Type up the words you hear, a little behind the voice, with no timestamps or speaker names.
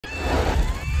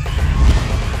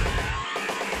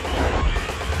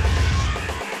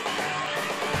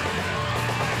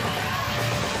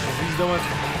the one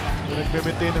who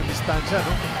nagme-maintain ng distansya,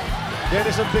 no?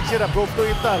 Denison picks it up, goes to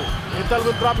Intal. Intal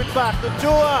will drop it back to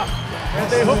Chua. And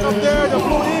they hook up there, the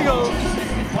Blue Eagles.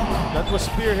 That was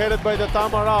spearheaded by the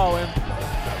Tamarao. And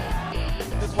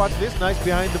let's watch this, nice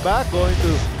behind the back, going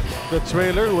to the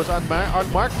trailer who was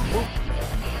unmarked.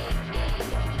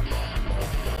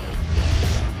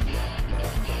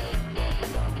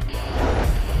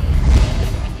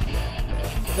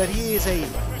 That he is a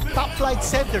top-flight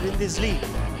center in this league.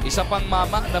 Isa pang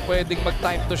mama na pwedeng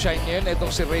mag-time to shine ngayon,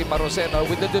 itong si Ray Maroseno.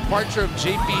 With the departure of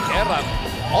JP Eram,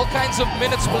 all kinds of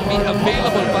minutes will be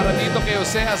available para dito kay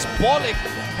Jose, as Bolick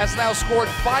has now scored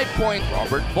 5 points.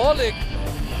 Robert Bolick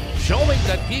showing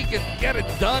that he can get it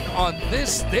done on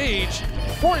this stage,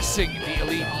 forcing the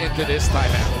elite into this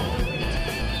timeout.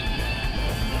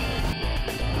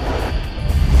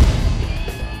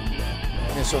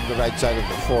 On the right side of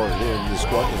the floor here in this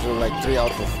quarter, so like 3 out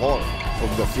of 4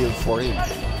 from the field for him.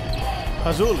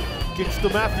 Azul kicks to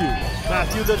Matthew.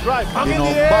 Matthew the drive. Hung in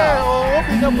the air. Oh,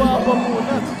 pinababa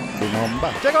muna.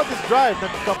 Binomba. Check out this drive.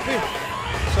 Nagkape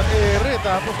sa ere.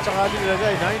 Tapos tsaka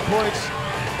nilagay. 9 points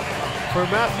for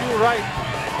Matthew Wright.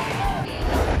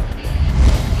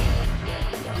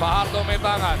 Fajardo may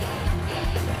tangan.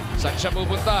 Saan siya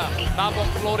pupunta? Nabong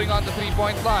floating on the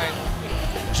 3-point line.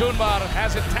 Junmar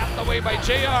has it tapped away by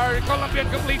JR. Colombian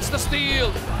completes the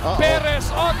steal.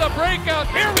 Perez on the breakout.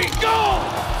 Here we go!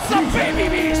 The baby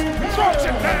beast throws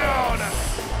it down.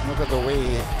 Look at the way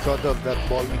he cuddled that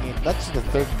ball in. That's the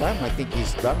 3rd time I think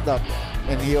he's done that.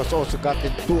 And he has also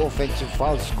gotten 2 offensive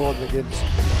fouls called against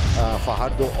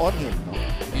Fajardo on him. No?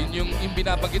 Yun yung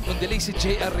binabanggit mong delay, si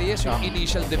JR Reyes, yung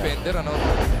initial defender. Ano?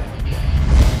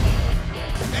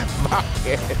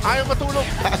 Bakit? Ayaw matulog.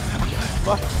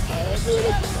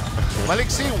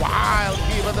 Maliksi, wild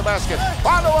heave on the basket.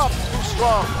 Follow up, too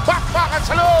strong. Back at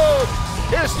salud.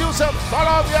 Here's Yusuf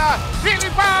Colombia.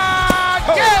 Pilipan!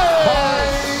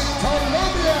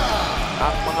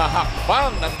 Ang mga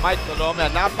hakbang ng Mike Colombia,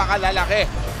 napakalalaki.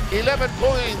 11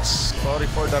 points. Sorry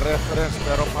for the reference,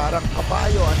 pero parang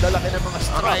kabayo. Ang lalaki ng mga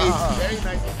strides. Very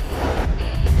nice.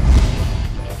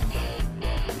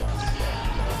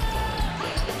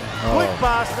 Quick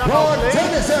pass, knockout play.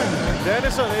 And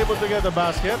Denison able to get the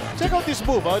basket. Check out this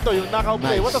move. Ito yung knockout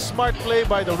play. What a smart play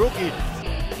by the rookie.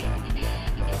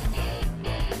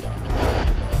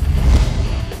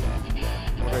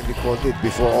 Already called it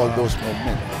before all those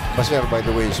movements. Baser, by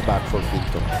the way, is back for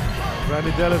Pinto.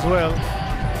 Randy Dell as well.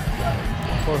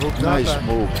 For Nice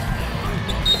move.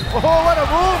 Oh, what a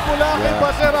move! Mula kay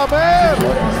Baser Amer!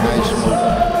 Nice move.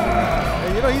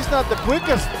 And you know, he's not the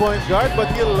quickest point guard, but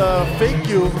he'll fake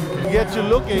you, get you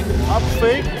looking. Up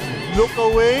fake, look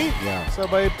away.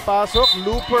 Sabay pasok,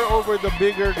 looper over the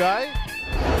bigger guy.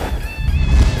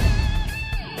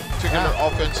 Particular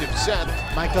offensive set.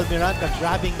 Michael Miranda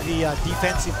grabbing the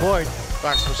defensive board.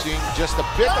 Baxter seeing just a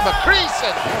bit of a crease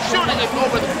and shooting it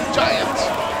over the Giants.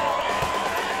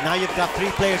 Now you've got 3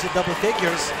 players in double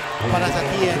figures para sa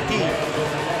TNT.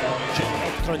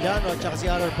 Trojano at saka si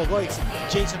Honor Pogoy.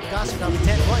 Jason Castro now with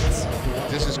 10 points.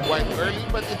 This is quite early,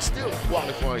 but it still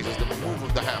qualifies as the move of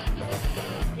the half.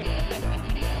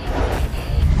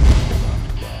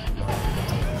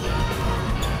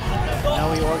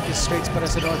 Now he orchestrates para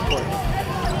sa Northport.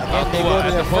 Again, they go to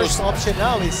their first option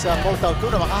now is Paul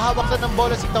Taudua. Makahawak na ng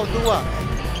bola si Taudua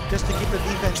just to keep the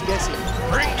defense guessing.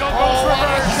 Ringo goes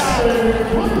reverse.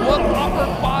 What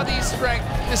upper body strength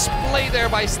display there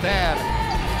by Stan.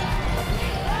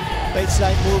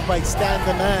 Baseline move by Stan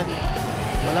the man.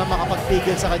 Wala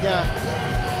makapagpigil sa kanya.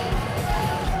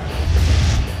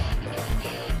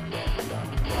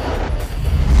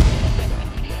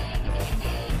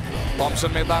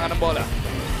 Thompson may tangan ng bola.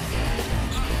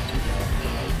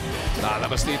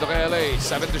 Lalabas dito kay LA.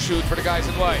 7 to shoot for the guys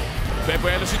in white.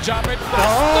 Bebuelo si Japet.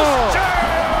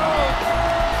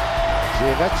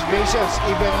 See, that's patience.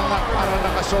 Even na para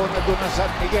nakasona doon ng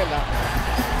San Miguel.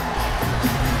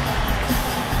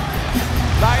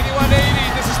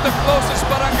 91-80. This is the closest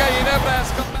barangay in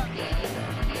Nebraska.